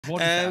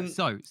What is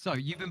that? So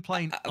you've been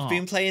playing I've Ark.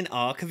 been playing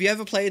Ark. Have you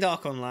ever played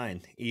Ark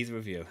Online? Either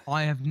of you?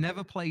 I have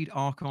never played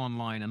Ark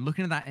Online, and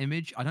looking at that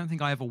image, I don't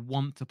think I ever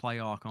want to play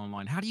Ark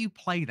Online. How do you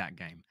play that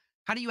game?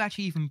 How do you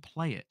actually even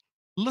play it?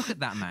 Look at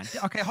that, man.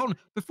 Okay, hold on.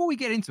 Before we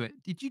get into it,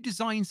 did you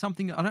design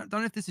something? I don't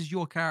know if this is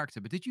your character,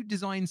 but did you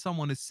design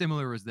someone as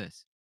similar as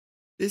this?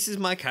 This is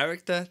my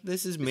character.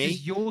 This is me. This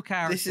is your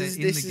character in the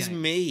game. This is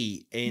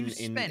me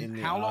in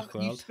the how long? Ark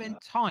world. You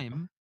spent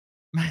time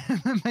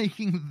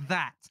making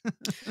that.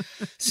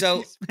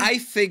 So I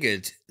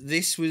figured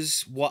this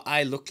was what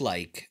I looked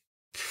like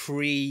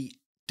pre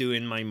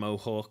doing my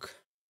mohawk.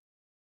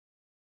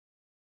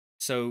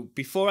 So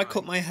before I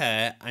cut my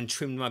hair and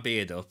trimmed my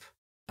beard up,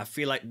 I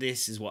feel like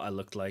this is what I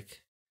looked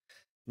like.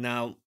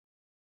 Now,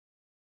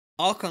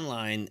 Ark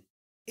Online,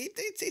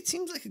 it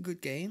seems like a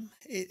good game.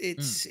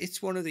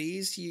 It's one of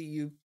these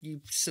you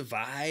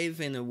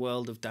survive in a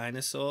world of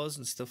dinosaurs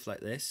and stuff like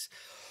this.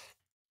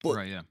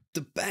 But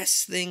the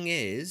best thing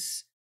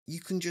is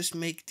you can just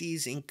make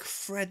these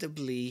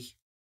incredibly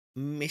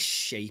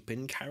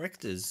misshapen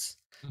characters.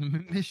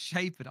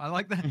 Misshapen. I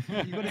like that.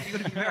 You got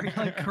to be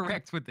very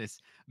correct with this.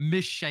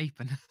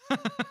 Misshapen.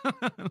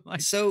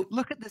 So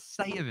look at the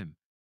size of him.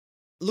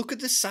 Look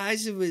at the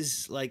size of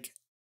his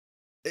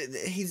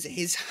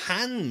his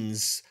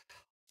hands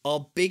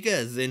are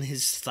bigger than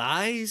his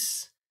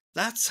thighs.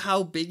 That's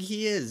how big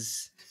he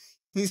is.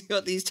 He's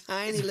got these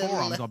tiny his little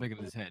forearms are bigger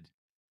than his head.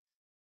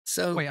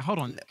 So wait, hold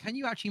on. Can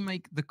you actually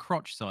make the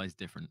crotch size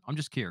different? I'm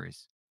just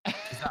curious.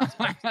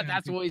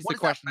 That's always the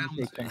question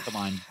that comes to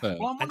mind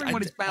first. Well, I'm wondering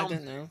what it's bound. I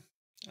don't know.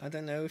 I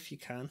don't know if you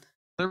can.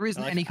 There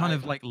isn't any kind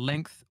of like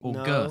length or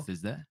girth,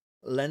 is there?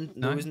 Length.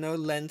 No? There was no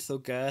length or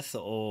girth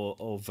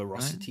or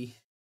veracity.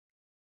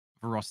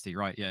 No? Veracity,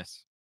 right?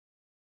 Yes.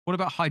 What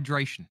about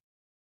hydration?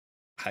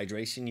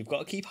 Hydration. You've got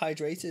to keep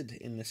hydrated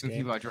in this game.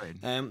 Keep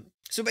hydrated.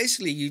 So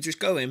basically, you just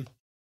go in.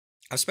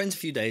 I've spent a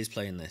few days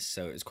playing this,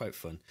 so it's quite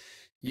fun.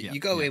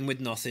 You go in with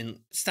nothing,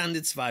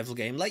 standard survival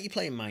game, like you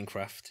play in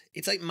Minecraft.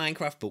 It's like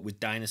Minecraft, but with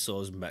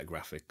dinosaurs and better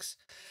graphics.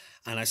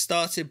 And I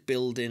started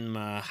building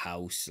my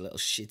house, a little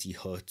shitty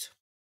hut.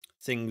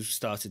 Things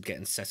started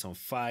getting set on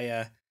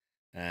fire.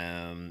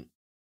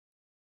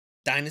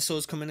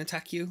 Dinosaurs come and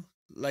attack you.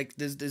 Like,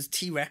 there's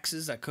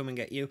T-Rexes that come and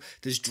get you.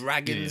 There's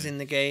dragons in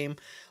the game.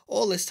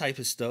 All this type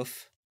of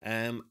stuff.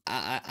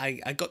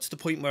 I got to the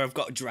point where I've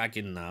got a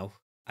dragon now.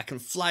 I can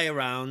fly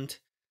around.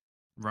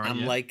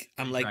 Right,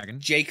 I'm like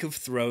Jake of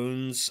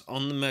Thrones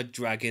on my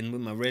dragon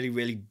with my really,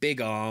 really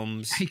big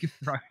arms. Jake of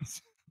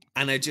Thrones.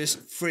 And I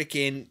just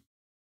freaking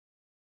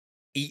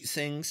eat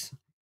things.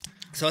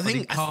 So I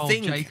think I've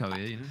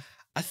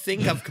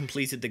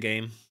completed the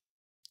game.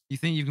 You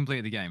think you've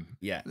completed the game?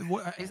 Yeah.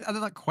 Are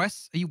there like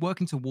quests? Are you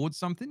working towards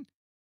something?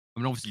 I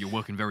mean, obviously you're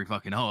working very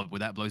fucking hard with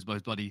that those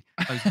bloody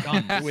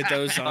guns. With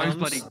those arms. Those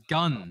bloody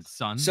guns,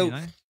 son. So, you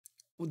know?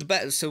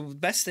 The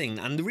best thing,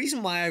 and the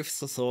reason why I've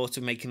thought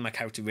of making my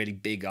character really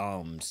big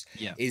arms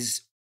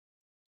is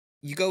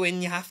you go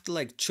in, you have to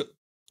like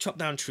chop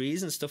down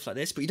trees and stuff like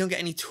this, but you don't get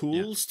any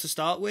tools to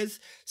start with.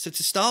 So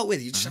to start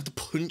with, you just have to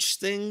punch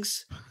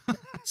things.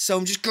 So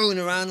I'm just going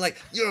around like,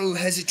 yo,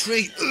 here's a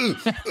tree.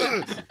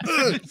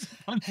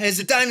 Here's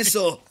a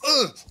dinosaur.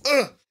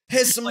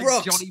 Here's some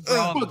rocks.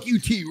 Fuck you,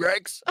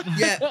 T-Rex.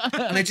 Yeah,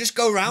 and I just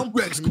go around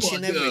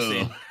punching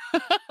everything.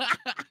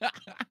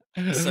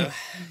 So,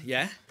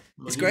 yeah.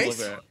 It's great.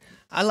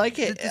 I like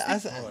it.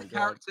 Does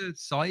character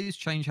size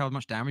change how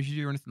much damage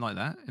you do or anything like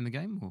that in the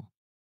game? Or?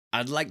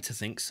 I'd like to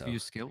think so.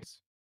 Your skills?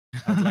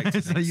 I'd like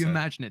to so you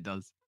imagine it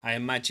does? I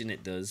imagine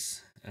it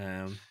does.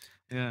 Yeah.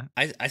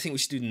 I think we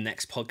should do the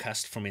next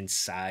podcast from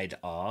inside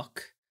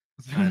Ark.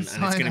 And it's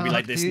going to be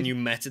like this new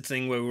meta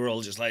thing where we're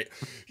all just like,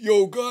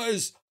 yo,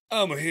 guys,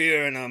 I'm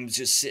here and I'm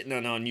just sitting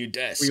on our new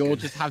desk. We all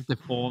just have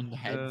deformed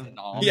heads and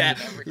arms. Yeah.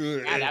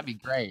 That'd be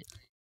great.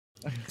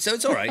 So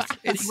it's all right.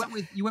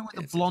 You went with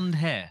the blonde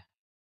hair,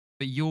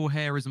 but your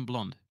hair isn't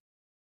blonde.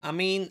 I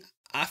mean,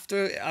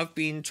 after I've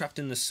been trapped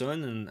in the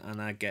sun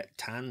and I get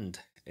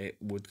tanned, it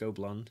would go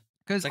blonde.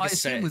 Because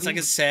it's like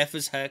a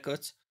surfer's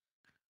haircut.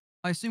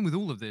 I assume with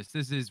all of this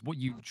is what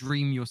you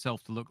dream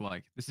yourself to look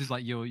like. This is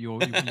like you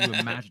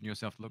imagine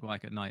yourself to look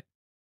like at night.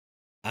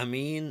 I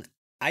mean,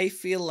 I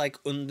feel like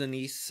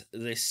underneath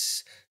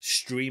this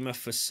streamer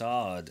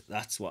facade,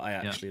 that's what I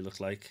actually look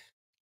like.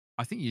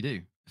 I think you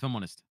do, if I'm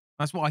honest.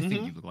 That's what I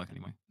think you look like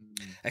anyway.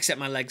 Except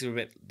my legs are a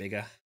bit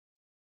bigger.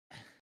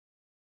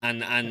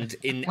 And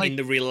in like, in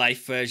the real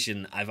life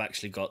version, I've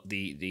actually got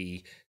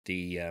the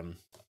I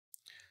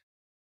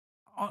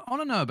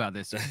want to know about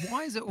this.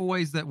 Why is it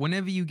always that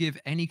whenever you give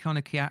any kind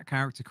of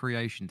character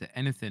creation to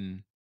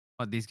anything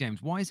like these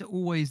games, why is it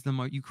always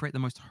you create the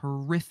most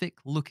horrific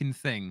looking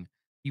thing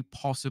you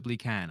possibly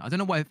can? I don't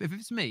know why. If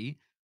it's me,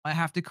 I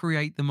have to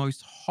create the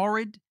most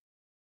horrid,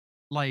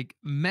 like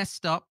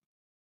messed up,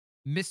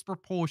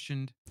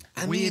 misproportioned,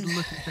 weird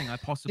looking thing I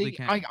possibly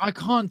can. I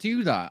can't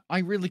do that. I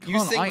really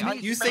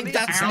can't. You think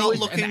that's not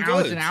looking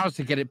good? And hours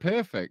to get it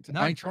perfect. No.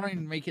 I try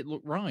and make it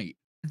look right.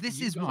 This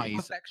is what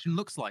perfection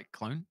looks like,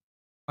 Clone.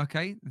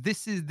 Okay,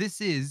 this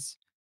is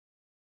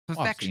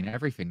I've seen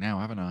everything now,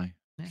 haven't I?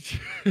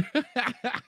 Yeah.